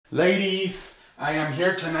Ladies, I am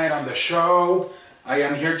here tonight on the show. I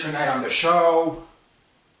am here tonight on the show.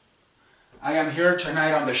 I am here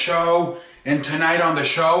tonight on the show. And tonight on the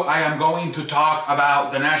show, I am going to talk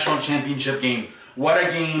about the national championship game. What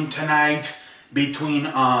a game tonight between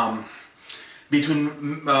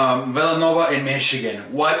Villanova and Michigan.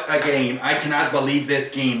 What a game. I cannot believe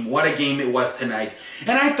this game. What a game it was tonight.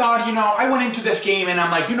 And I thought, I went into this game and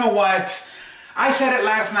I'm like, you know what? I said it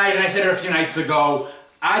last night and I said it a few nights ago.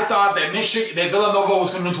 I thought that Villanova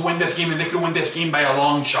was going to win this game and they could win this game by a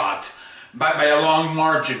long shot. By a long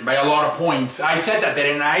margin, by a lot of points. I said that,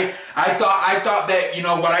 didn't I? I thought that,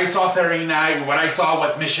 what I saw Saturday night, what I saw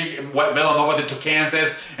what Villanova did to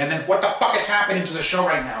Kansas, and then what the fuck is happening to the show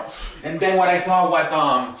right now? And then what I saw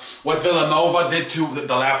what Villanova did to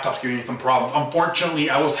the laptop's giving me some problems.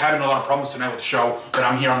 Unfortunately, I was having a lot of problems tonight with the show, but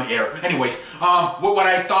I'm here on the air. Anyways, what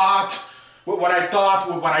I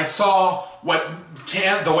saw,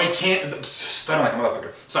 the way stuttering like a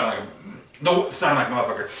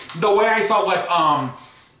motherfucker. The way I saw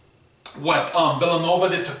what Villanova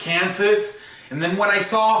did to Kansas, and then when I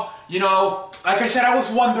saw, like I said, I was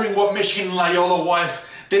wondering what Michigan and Loyola was.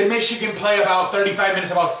 Did Michigan play about 35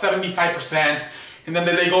 minutes, about 75%, and then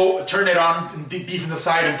did they go turn it on the defensive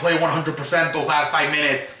side and play 100% those last 5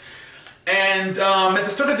 minutes? And at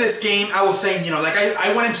the start of this game, I was saying,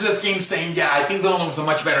 I went into this game saying, yeah, I think Villanova was a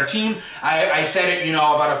much better team. I said it,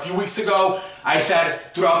 about a few weeks ago. I said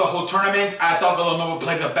throughout the whole tournament, I thought Villanova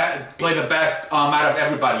played the best out of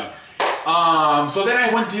everybody. So then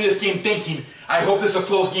I went to this game thinking, I hope this is a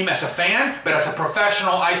close game as a fan, but as a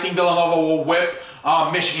professional, I think Villanova will whip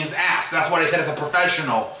Michigan's ass. That's what I said as a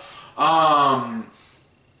professional.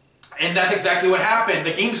 And that's exactly what happened.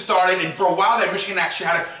 The game started, and for a while there, Michigan actually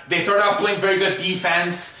they started off playing very good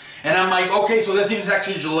defense. And I'm like, okay, so this team is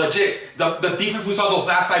actually legit. The defense we saw those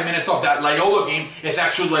last 5 minutes of that Loyola game is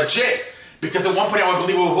actually legit. Because at one point, I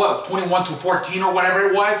believe it was, 21-14 or whatever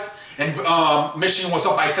it was. And Michigan was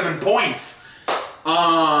up by 7 points. So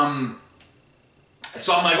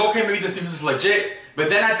I'm like, okay, maybe this defense is legit. But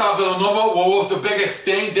then I thought Villanova, what was the biggest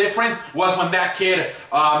difference was when that kid,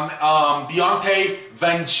 Deontay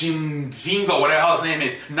Vincenzo, whatever the hell his name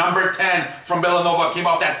is, number 10 from Villanova, came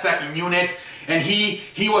off that second unit. And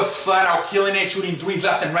he was flat out killing it, shooting threes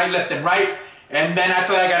left and right. And then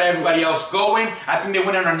after I got everybody else going, I think they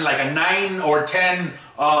went on like a 9 or 10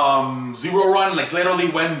 0 run, like literally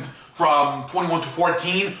went from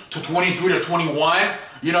 21-14 to 23-21.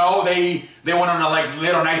 They went on a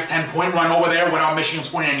little nice 10-point run over there without Michigan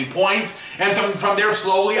scoring any points. And from there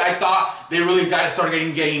slowly, I thought they really got to start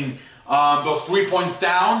getting those 3 points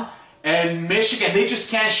down. And Michigan, they just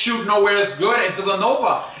can't shoot nowhere as good as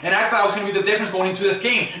Villanova. And I thought it was going to be the difference going into this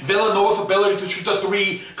game. Villanova's ability to shoot the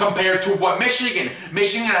three compared to what Michigan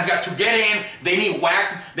has got to get in. They need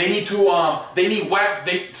Wagner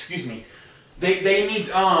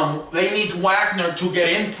to get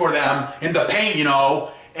in for them in the paint,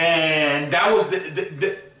 and that was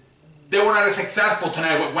they were not as successful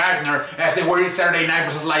tonight with Wagner as they were Saturday night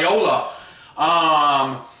versus Loyola.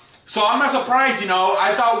 So I'm not surprised,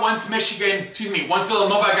 I thought once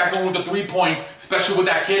Villanova got going with the 3 points, especially with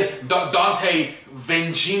that kid, Deontay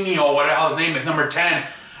Vincenzo, whatever the hell his name is, number 10,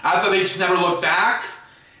 I thought they just never looked back.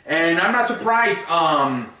 And I'm not surprised.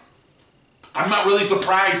 I'm not really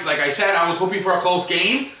surprised. Like I said, I was hoping for a close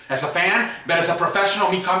game as a fan, but as a professional,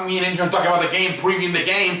 me coming in here and talking about the game, previewing the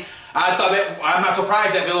game, I'm not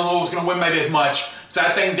surprised that Villanova was going to win by this much. So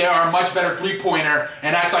I think they are a much better three-pointer,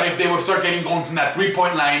 and I thought if they would start getting going from that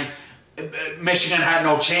three-point line, Michigan had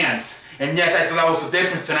no chance. And yes, I thought that was the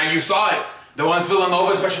difference tonight. You saw it. The ones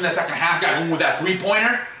Villanova, especially in the second half, got going with that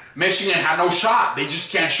three-pointer, Michigan had no shot. They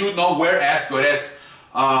just can't shoot nowhere as good as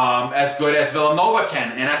Villanova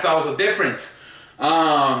can, and I thought it was a difference.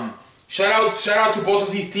 Shout out to both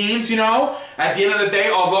of these teams. At the end of the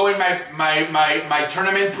day, although in my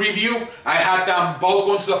tournament preview I had them both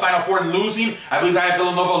going to the Final Four and losing, I believe I had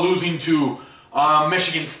Villanova losing to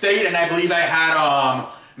Michigan State, and I believe I had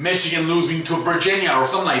Michigan losing to Virginia or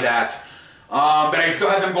something like that. But I still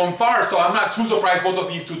had them going far, so I'm not too surprised both of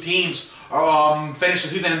these two teams finished the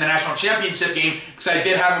season in the national championship game, because I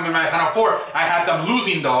did have them in my Final Four. I had them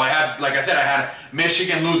losing though. I had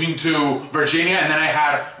Michigan losing to Virginia, and then I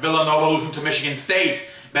had Villanova losing to Michigan State.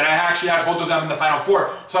 But I actually had both of them in the Final Four,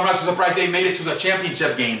 so I'm not too surprised they made it to the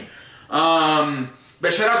championship game.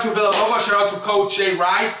 But shout out to Villanova, shout out to Coach Jay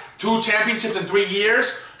Wright, 2 championships in 3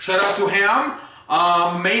 years. Shout out to him.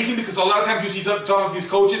 Amazing, because a lot of times you see some of these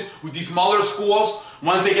coaches with these smaller schools,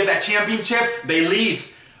 once they get that championship, they leave.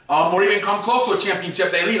 Or even come close to a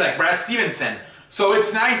championship, they leave, like Brad Stevenson. So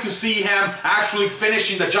it's nice to see him actually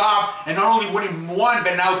finishing the job and not only winning one,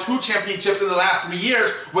 but now 2 championships in the last 3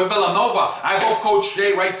 years with Villanova. I hope Coach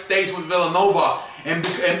Jay Wright stays with Villanova and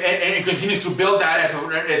continues to build that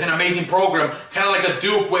as an amazing program, kind of like a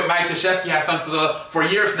Duke with Mike Krzyzewski has done for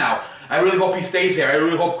years now. I really hope he stays there. I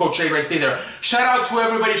really hope Coach Jay Wright stays there. Shout out to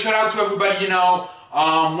everybody. Shout out to everybody. You know,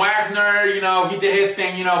 Wagner. You know, he did his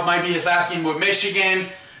thing. You know, might be his last game with Michigan.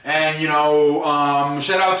 And, you know,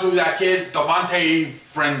 shout out to that kid, Devontae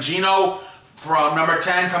Frangino, from number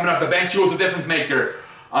 10, coming off the bench. He was a difference maker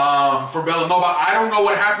for Villanova. I don't know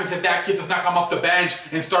what happens if that kid does not come off the bench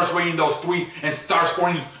and starts rating those threes and scores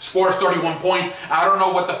 31 points. I don't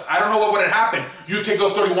know what would have happened. You take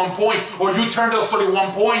those 31 points, or you turn those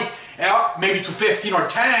 31 points out maybe to 15 or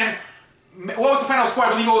 10. What was the final score? I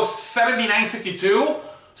believe it was 79-62.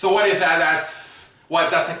 So what is that? That's like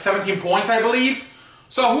 17 points, I believe.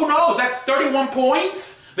 So who knows? That's 31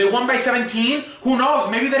 points. They won by 17. Who knows?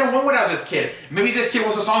 Maybe they didn't win without this kid. Maybe this kid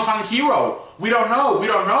was a song hero. We don't know. We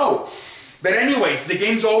don't know. But anyways, the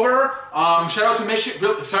game's over. Shout out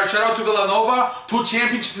to shout out to Villanova. 2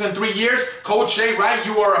 championships in 3 years. Coach Jay Wright,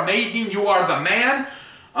 you are amazing. You are the man.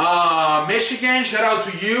 Michigan, shout out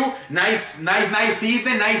to you. Nice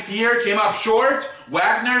season. Nice year. Came up short.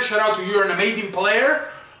 Wagner, shout out to you. You're an amazing player.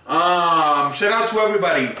 Shout out to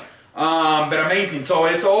everybody. But amazing. So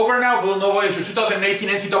it's over now. Villanova is your 2018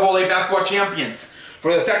 NCAA basketball champions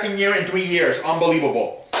for the 2nd year in 3 years.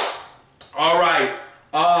 Unbelievable. All right.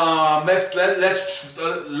 Let's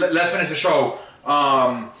finish the show.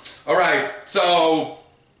 All right. So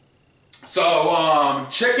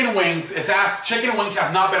Chicken Wings is asked. Chicken Wings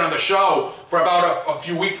have not been on the show for about a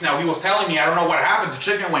few weeks now. He was telling me, I don't know what happened to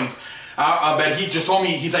Chicken Wings, but he just told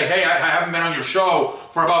me, he's like, hey, I haven't been on your show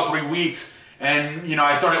for about 3 weeks. And, you know,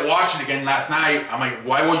 I started watching again last night. I'm like,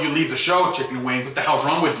 why will you leave the show, Chicken Wings? What the hell's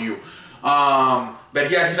wrong with you?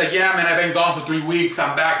 But yeah, he's like, yeah, man, I've been gone for 3 weeks.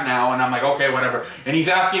 I'm back now. And I'm like, okay, whatever. And he's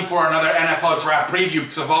asking for another NFL draft preview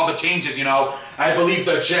because of all the changes, you know. I believe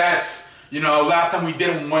the Jets, you know, last time we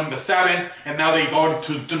did them won the 7th. And now they go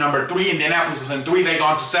to number 3. Indianapolis was in 3. They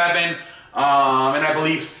gone to 7. And I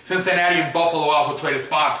believe Cincinnati and Buffalo also traded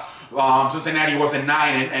spots. Cincinnati was in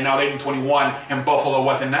 9 and now they're in 21, and Buffalo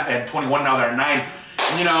was in 21, now they're in 9.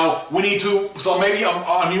 You know, we need to, so maybe a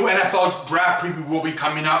new NFL draft preview will be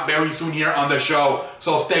coming up very soon here on the show,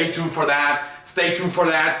 so stay tuned for that. Stay tuned for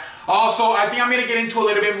that. Also, I think I'm going to get into a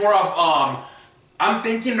little bit more of, I'm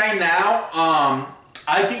thinking right now,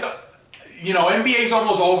 I think, you know, NBA is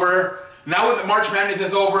almost over. Now with the March Madness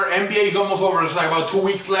is over, NBA is almost over. There's like about 2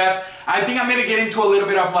 weeks left. I think I'm gonna get into a little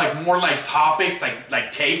bit of like more like topics,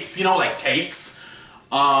 like takes, you know, like takes.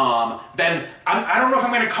 Then I don't know if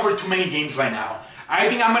I'm gonna cover too many games right now. I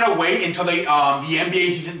think I'm gonna wait until the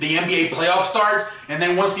NBA playoffs start, and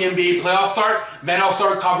then once the NBA playoffs start, then I'll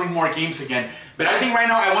start covering more games again. But I think right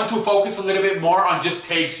now I want to focus a little bit more on just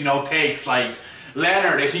takes, you know, takes like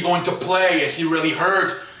Leonard. Is he going to play? Is he really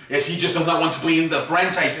hurt? If he just does not want to play in the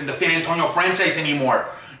franchise, in the San Antonio franchise anymore.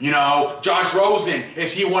 You know, Josh Rosen,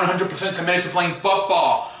 if he 100% committed to playing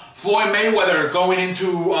football. Floyd Mayweather going into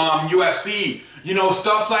UFC. You know,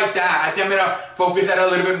 stuff like that. I think I'm going to focus that a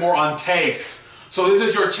little bit more on takes. So this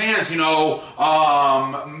is your chance, you know,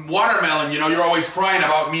 Watermelon, you know, you're always crying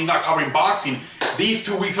about me not covering boxing. These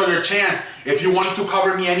 2 weeks are your chance. If you want to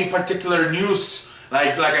cover me any particular news,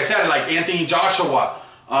 like I said, like Anthony Joshua,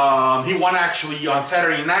 he won actually on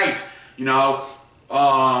Saturday night, you know.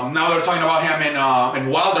 Now they're talking about him in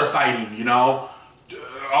Wilder fighting, you know.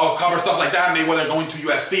 I'll cover stuff like that, Mayweather going to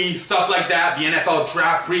UFC, stuff like that, the NFL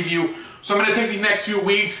draft preview. So I'm going to take these next few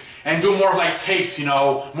weeks and do more of like takes, you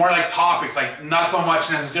know, more like topics, like not so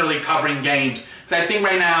much necessarily covering games. So I think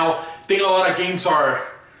right now, a lot of games are,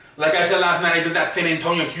 like I said last night, I did that San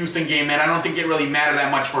Antonio-Houston game, man. I don't think it really mattered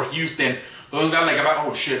that much for Houston. It only got like about,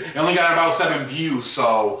 oh shit, it only got about 7 views,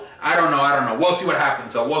 so I don't know. We'll see what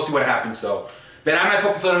happens, so. Then I might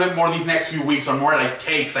focus a little bit more these next few weeks on more like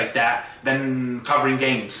takes like that than covering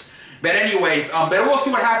games. But anyways, but we'll see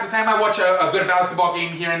what happens. I might watch a good basketball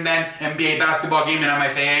game here and then, NBA basketball game, and I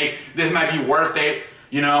might say, hey, this might be worth it,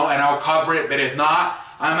 you know, and I'll cover it. But if not,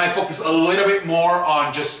 I might focus a little bit more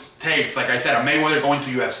on just takes. Like I said, a Mayweather going to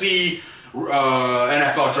UFC,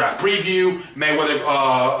 NFL draft preview, Mayweather,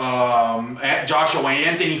 Joshua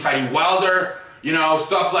Anthony fighting Wilder, you know,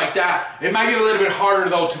 stuff like that. It might be a little bit harder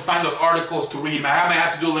though to find those articles to read. I might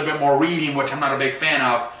have to do a little bit more reading, which I'm not a big fan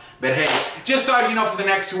of. But hey, just you know, for the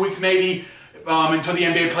next 2 weeks maybe, until the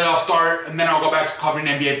NBA playoffs start, and then I'll go back to covering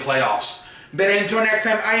NBA playoffs. But until next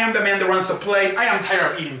time, I am the man that runs the play. I am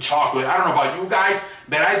tired of eating chocolate. I don't know about you guys,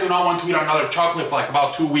 but I do not want to eat another chocolate for like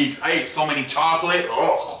about 2 weeks. I ate so many chocolate.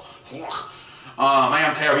 Ugh. I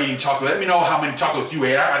am tired of eating chocolate. Let me know how many chocolates you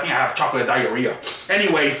ate. I think I have chocolate diarrhea.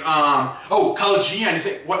 Anyways, oh, Collegian.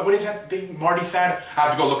 What is that thing Marty said? I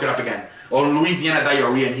have to go look it up again. Or Louisiana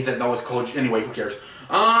diarrhea, and he said that was Collegian. Anyway, who cares?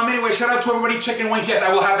 Anyway, shout out to everybody. Chicken Wings. Yes,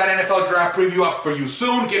 I will have that NFL draft preview up for you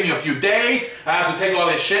soon. Give me a few days. I have to take all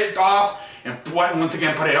this shit off and once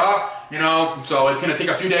again put it up. You know, so it's gonna take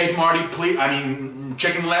a few days, Marty. Please,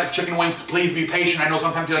 Chicken Wings, please be patient. I know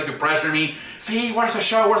sometimes you like to pressure me. See, where's the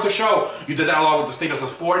show? Where's the show? You did that a lot with the status of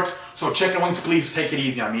sports. So Chicken Wings, please take it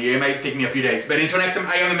easy on me. It might take me a few days. But until next time,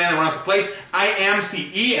 I am the man that runs the place. I am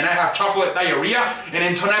CE, and I have chocolate diarrhea. And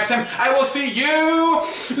until next time, I will see you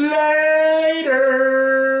later.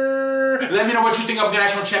 Let me know what you think of the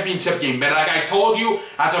national championship game. But like I told you,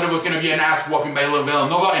 I thought it was going to be an ass whooping by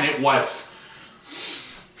Villanova, and it was.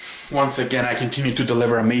 Once again, I continue to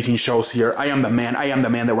deliver amazing shows here. I am the man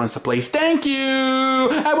that runs the place. Thank you!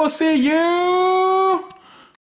 I will see you!